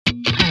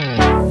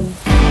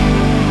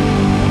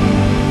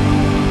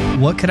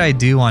what could I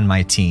do on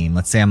my team?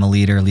 Let's say I'm a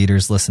leader.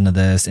 Leaders listen to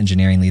this,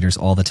 engineering leaders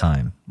all the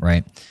time,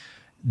 right?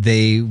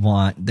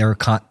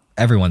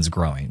 Everyone's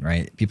growing,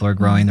 right? People are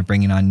growing. They're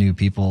bringing on new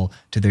people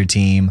to their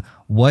team.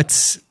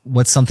 What's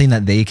something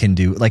that they can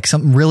do? Like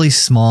something really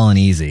small and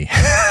easy.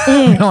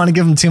 You don't want to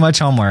give them too much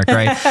homework,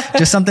 right?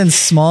 Just something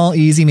small,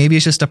 easy. Maybe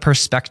it's just a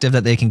perspective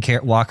that they can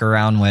walk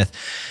around with.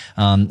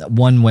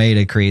 One way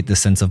to create this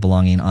sense of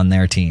belonging on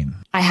their team.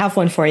 I have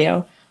one for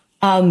you.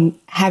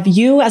 Have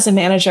you as a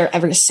manager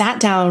ever sat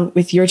down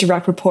with your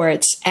direct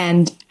reports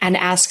and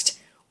asked,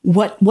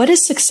 what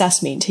does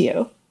success mean to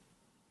you?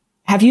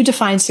 Have you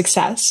defined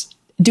success?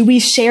 Do we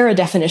share a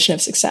definition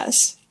of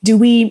success? Do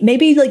we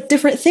maybe like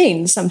different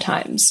things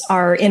sometimes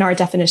are in our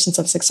definitions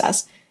of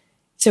success?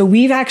 So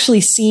we've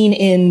actually seen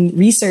in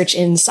research,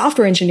 in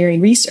software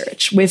engineering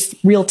research with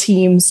real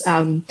teams,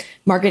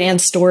 Margaret Ann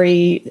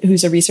Story,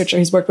 who's a researcher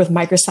who's worked with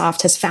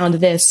Microsoft, has found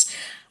this,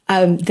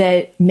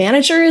 that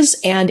managers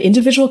and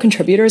individual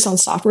contributors on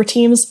software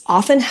teams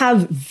often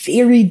have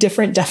very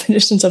different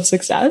definitions of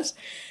success.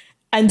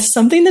 And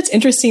something that's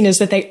interesting is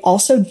that they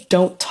also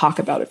don't talk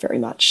about it very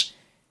much.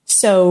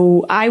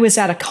 So I was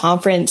at a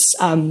conference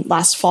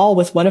last fall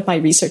with one of my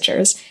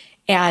researchers,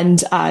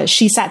 and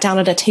she sat down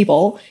at a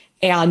table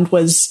and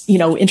was,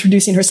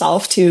 introducing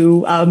herself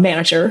to a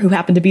manager who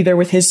happened to be there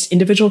with his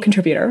individual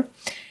contributor.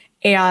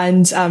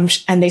 And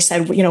they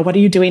said, what are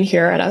you doing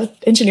here at an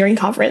engineering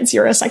conference?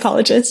 You're a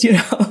psychologist,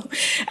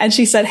 And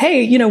she said,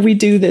 hey, we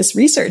do this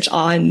research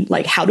on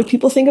like, how do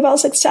people think about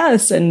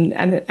success and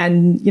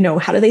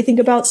how do they think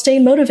about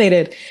staying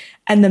motivated?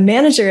 And the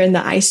manager and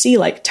the IC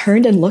like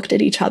turned and looked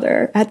at each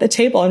other at the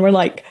table and were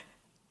like,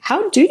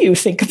 how do you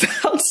think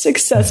about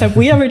success? Have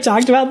we ever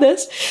talked about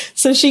this?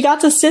 So she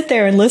got to sit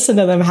there and listen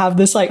to them have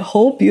this like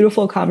whole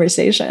beautiful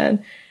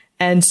conversation.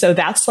 And so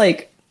that's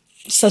like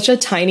such a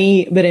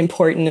tiny but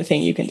important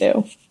thing you can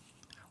do.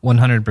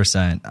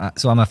 100%.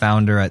 So I'm a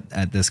founder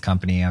at this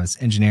company. I was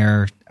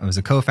engineer. I was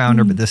a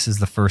co-founder, but this is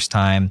the first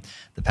time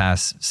the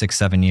past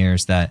 6-7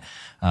 years that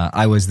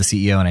I was the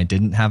CEO and I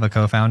didn't have a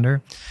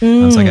co-founder.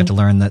 So I got to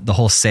learn the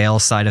whole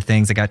sales side of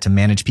things. I got to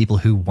manage people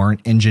who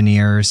weren't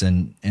engineers,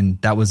 and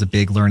that was a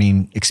big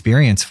learning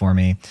experience for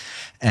me.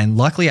 And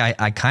luckily,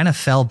 I kind of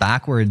fell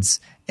backwards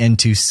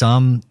into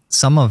some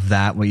of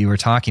that, what you were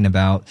talking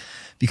about,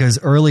 because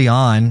early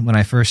on, when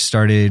I first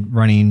started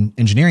running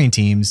engineering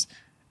teams,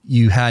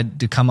 you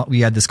had to come up, we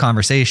had this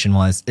conversation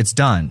was, it's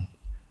done.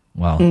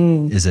 Well,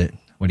 is it?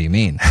 What do you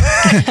mean?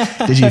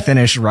 Did you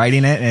finish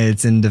writing it and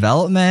it's in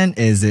development?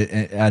 Has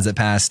it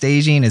passed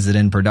staging? Is it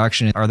in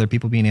production? Are there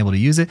people being able to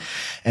use it?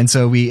 And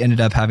so we ended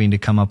up having to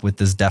come up with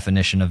this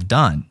definition of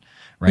done,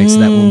 right? So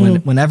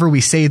that whenever we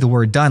say the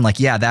word done, like,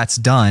 yeah, that's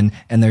done,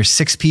 and there's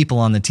 6 people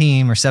on the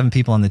team or 7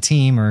 people on the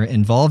team or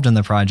involved in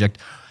the project,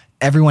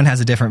 everyone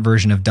has a different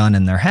version of done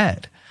in their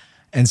head.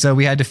 And so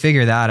we had to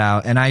figure that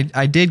out. And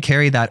I did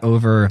carry that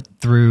over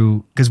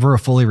through, because we're a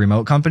fully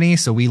remote company.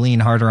 So we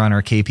lean harder on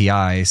our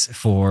KPIs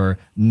for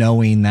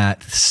knowing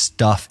that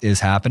stuff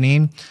is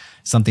happening.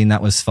 Something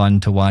that was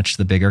fun to watch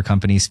the bigger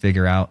companies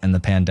figure out in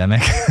the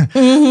pandemic.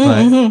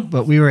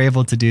 But we were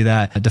able to do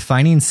that.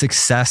 Defining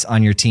success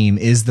on your team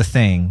is the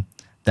thing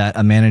that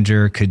a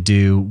manager could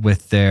do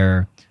with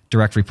their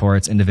direct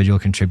reports, individual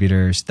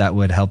contributors, that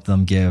would help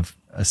them give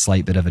a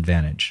slight bit of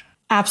advantage.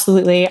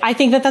 Absolutely. I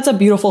think that that's a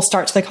beautiful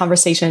start to the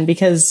conversation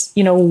because,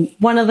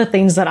 one of the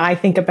things that I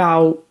think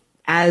about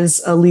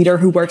as a leader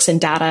who works in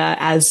data,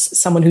 as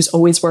someone who's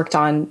always worked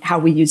on how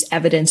we use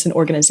evidence in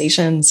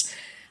organizations,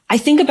 I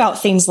think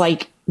about things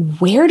like,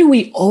 where do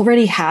we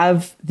already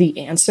have the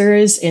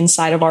answers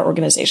inside of our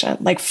organization,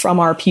 like from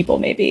our people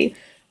maybe,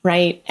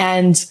 right?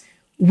 And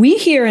we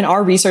hear in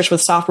our research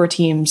with software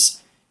teams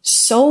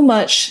so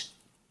much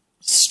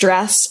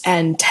stress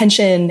and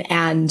tension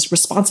and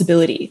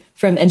responsibility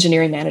from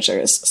engineering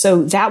managers.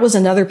 So that was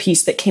another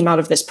piece that came out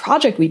of this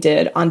project we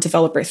did on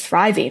developer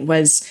thriving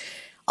was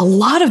a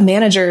lot of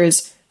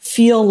managers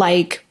feel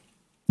like,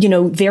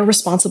 they're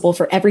responsible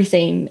for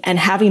everything and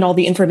having all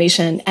the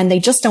information and they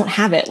just don't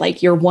have it.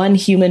 Like your one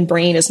human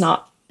brain is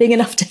not big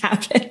enough to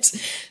have it.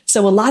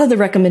 So a lot of the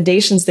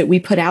recommendations that we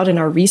put out in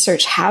our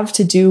research have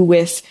to do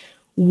with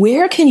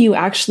where can you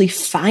actually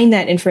find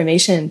that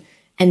information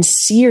and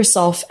see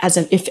yourself as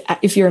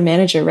if you're a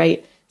manager,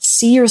 right?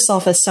 See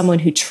yourself as someone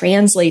who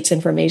translates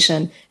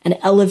information and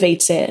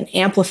elevates it and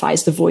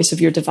amplifies the voice of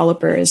your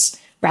developers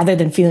rather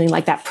than feeling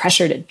like that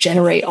pressure to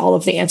generate all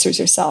of the answers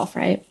yourself,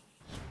 right?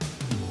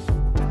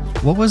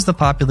 What was the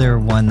popular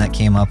one that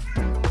came up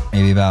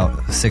maybe about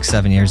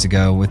 6-7 years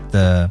ago with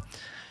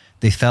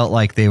they felt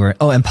like they were,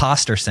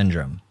 imposter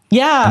syndrome.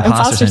 Yeah,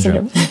 imposter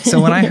syndrome.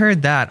 So when I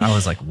heard that, I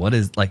was like,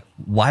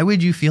 why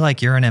would you feel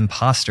like you're an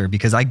imposter?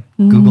 Because I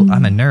Googled,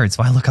 I'm a nerd,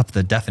 so I look up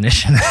the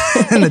definition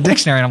in the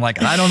dictionary and I'm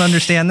like, I don't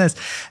understand this.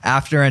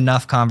 After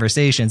enough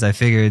conversations, I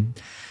figured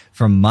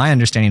from my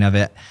understanding of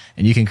it,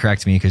 and you can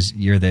correct me because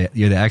you're the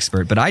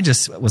expert, but I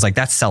just was like,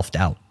 that's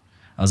self-doubt.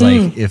 I was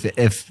like,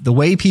 if the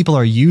way people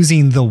are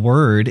using the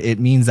word, it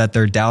means that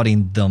they're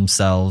doubting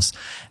themselves.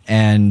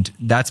 And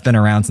that's been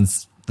around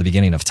since the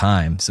beginning of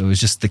time. So it was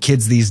just the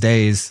kids these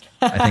days,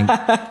 I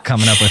think,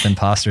 coming up with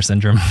imposter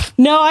syndrome.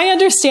 No, I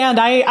understand.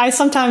 I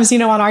sometimes,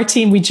 on our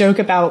team, we joke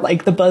about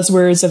like the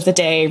buzzwords of the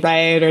day,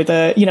 right? Or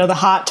the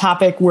hot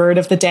topic word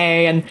of the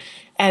day.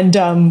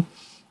 But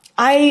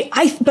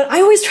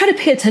I always try to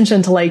pay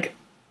attention to like,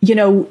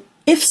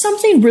 if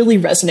something really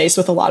resonates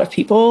with a lot of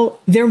people,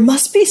 there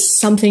must be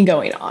something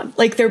going on.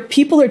 Like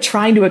people are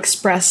trying to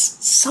express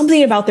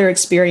something about their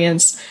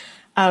experience.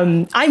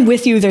 I'm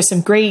with you. There was a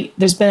great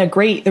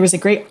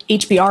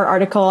HBR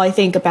article, I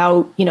think,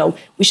 about,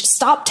 we should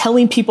stop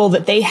telling people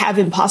that they have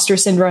imposter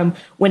syndrome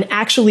when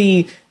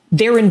actually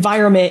their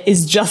environment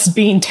is just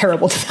being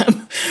terrible to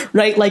them,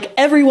 right? Like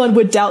everyone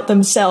would doubt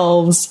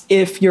themselves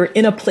if you're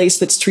in a place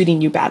that's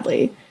treating you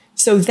badly.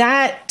 So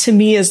that to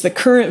me is the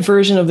current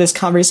version of this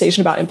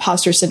conversation about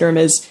imposter syndrome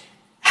is,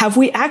 have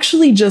we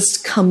actually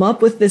just come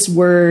up with this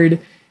word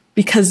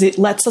because it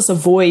lets us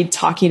avoid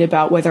talking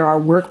about whether our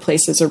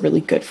workplaces are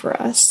really good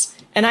for us?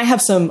 And I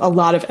have a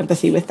lot of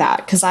empathy with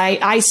that, because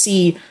I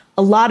see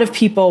a lot of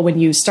people, when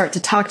you start to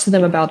talk to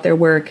them about their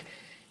work,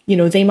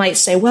 they might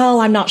say,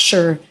 well, I'm not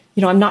sure.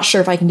 I'm not sure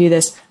if I can do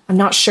this. I'm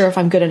not sure if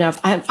I'm good enough.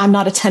 I'm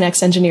not a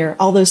 10X engineer,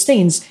 all those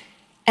things.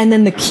 And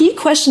then the key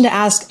question to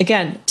ask,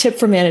 again, tip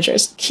for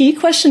managers, key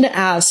question to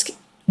ask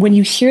when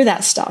you hear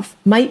that stuff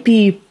might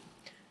be,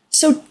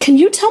 so can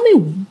you tell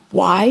me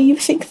why you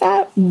think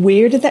that?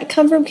 Where did that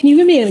come from? Can you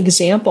give me an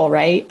example,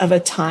 right, of a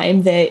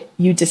time that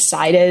you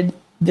decided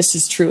this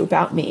is true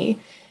about me?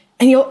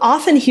 And you'll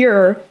often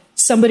hear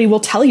somebody will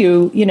tell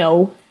you,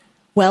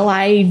 well,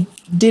 I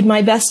did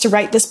my best to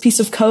write this piece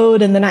of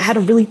code, and then I had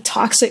a really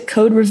toxic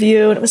code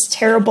review and it was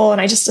terrible.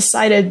 And I just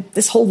decided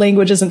this whole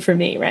language isn't for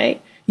me,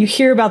 right? You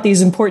hear about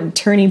these important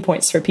turning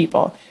points for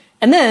people.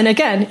 And then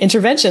again,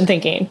 intervention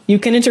thinking, you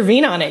can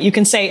intervene on it. You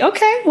can say,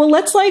 okay, well,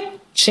 let's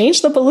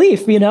change the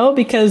belief,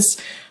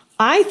 because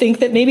I think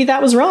that maybe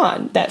that was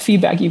wrong, that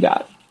feedback you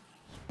got.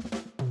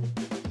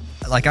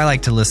 I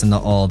like to listen to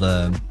all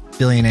the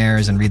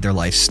billionaires and read their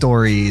life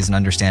stories and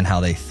understand how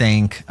they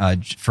think.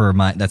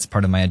 That's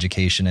part of my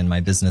education in my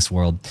business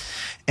world.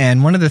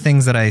 And one of the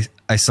things that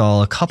I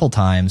saw a couple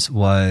times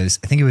was,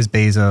 I think it was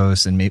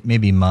Bezos and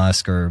maybe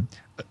Musk or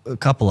a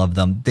couple of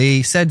them.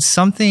 They said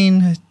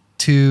something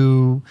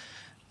to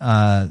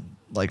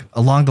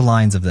along the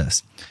lines of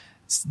this: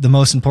 the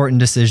most important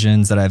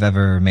decisions that I've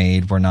ever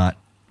made were not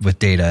with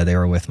data, they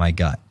were with my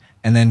gut.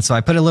 And then so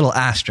I put a little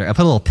asterisk, I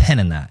put a little pin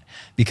in that,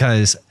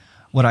 because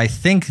what I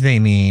think they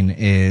mean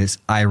is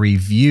I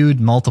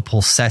reviewed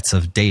multiple sets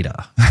of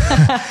data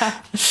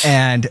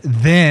and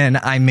then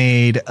I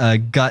made a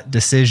gut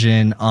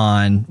decision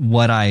on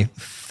what I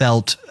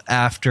felt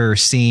after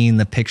seeing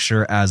the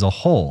picture as a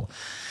whole.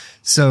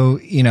 So,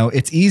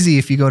 it's easy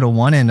if you go to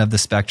one end of the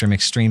spectrum,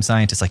 extreme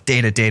scientists like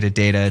data.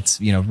 It's,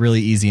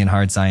 really easy in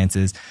hard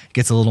sciences. It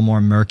gets a little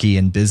more murky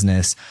in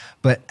business.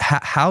 But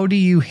how do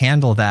you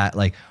handle that?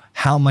 Like,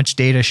 how much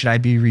data should I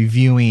be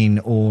reviewing,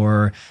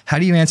 or how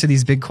do you answer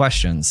these big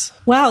questions?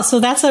 Wow. So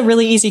that's a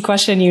really easy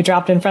question you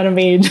dropped in front of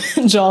me,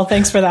 Joel.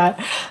 Thanks for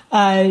that.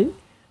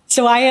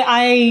 So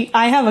I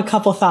have a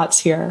couple thoughts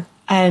here,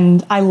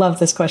 and I love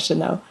this question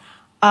though.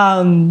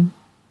 And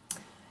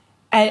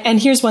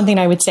here's one thing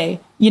I would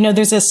say.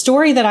 There's a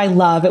story that I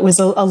love. It was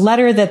a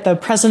letter that the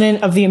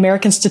president of the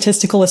American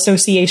Statistical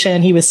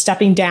Association, he was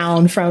stepping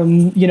down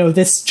from,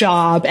 this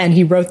job, and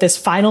he wrote this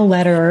final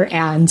letter.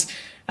 And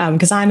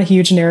because I'm a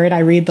huge nerd, I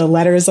read the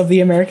letters of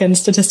the American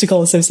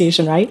Statistical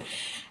Association, right?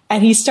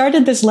 And he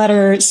started this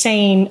letter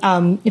saying,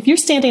 if you're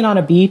standing on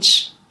a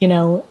beach,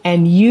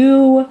 and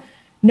you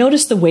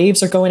notice the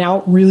waves are going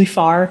out really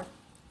far,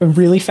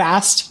 really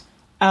fast,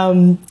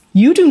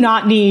 you do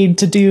not need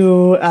to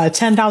do a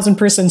 10,000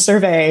 person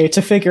survey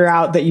to figure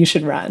out that you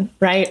should run,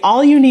 right?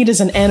 All you need is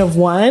an N of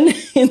 1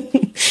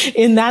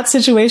 in that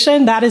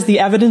situation. That is the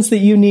evidence that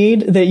you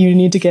need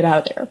to get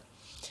out there.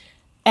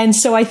 And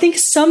so I think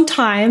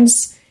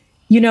sometimes,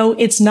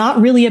 it's not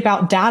really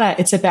about data.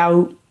 It's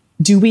about,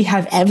 do we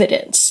have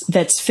evidence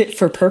that's fit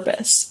for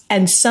purpose?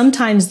 And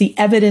sometimes the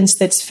evidence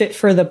that's fit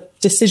for the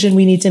decision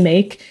we need to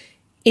make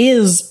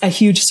is a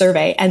huge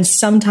survey. And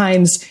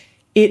sometimes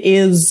it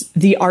is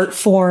the art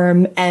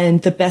form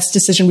and the best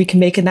decision we can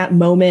make in that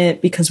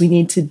moment because we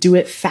need to do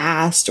it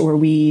fast, or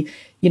we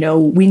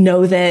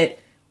know that,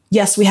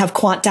 yes, we have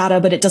quant data,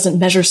 but it doesn't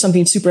measure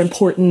something super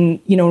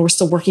important. We're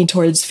still working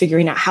towards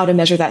figuring out how to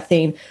measure that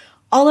thing.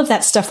 All of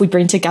that stuff we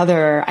bring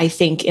together, I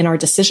think, in our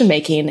decision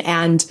making.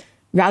 And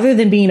rather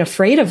than being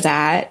afraid of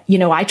that,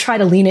 I try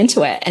to lean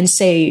into it and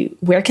say,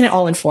 where can it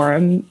all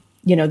inform,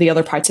 the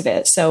other parts of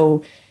it?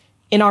 So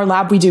in our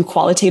lab, we do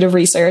qualitative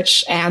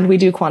research and we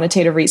do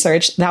quantitative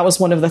research. That was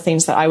one of the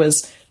things that I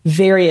was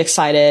very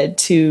excited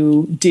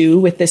to do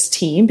with this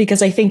team,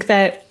 because I think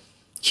that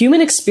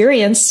human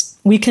experience,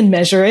 we can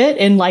measure it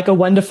in like a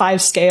 1 to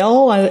 5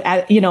 scale,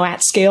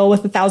 at scale with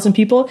 1,000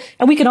 people.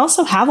 And we can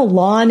also have a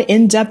long,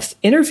 in-depth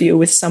interview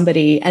with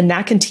somebody, and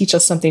that can teach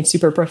us something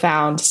super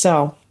profound.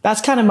 So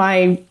that's kind of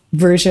my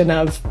version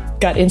of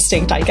gut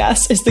instinct, I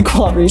guess, is the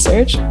qual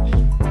research.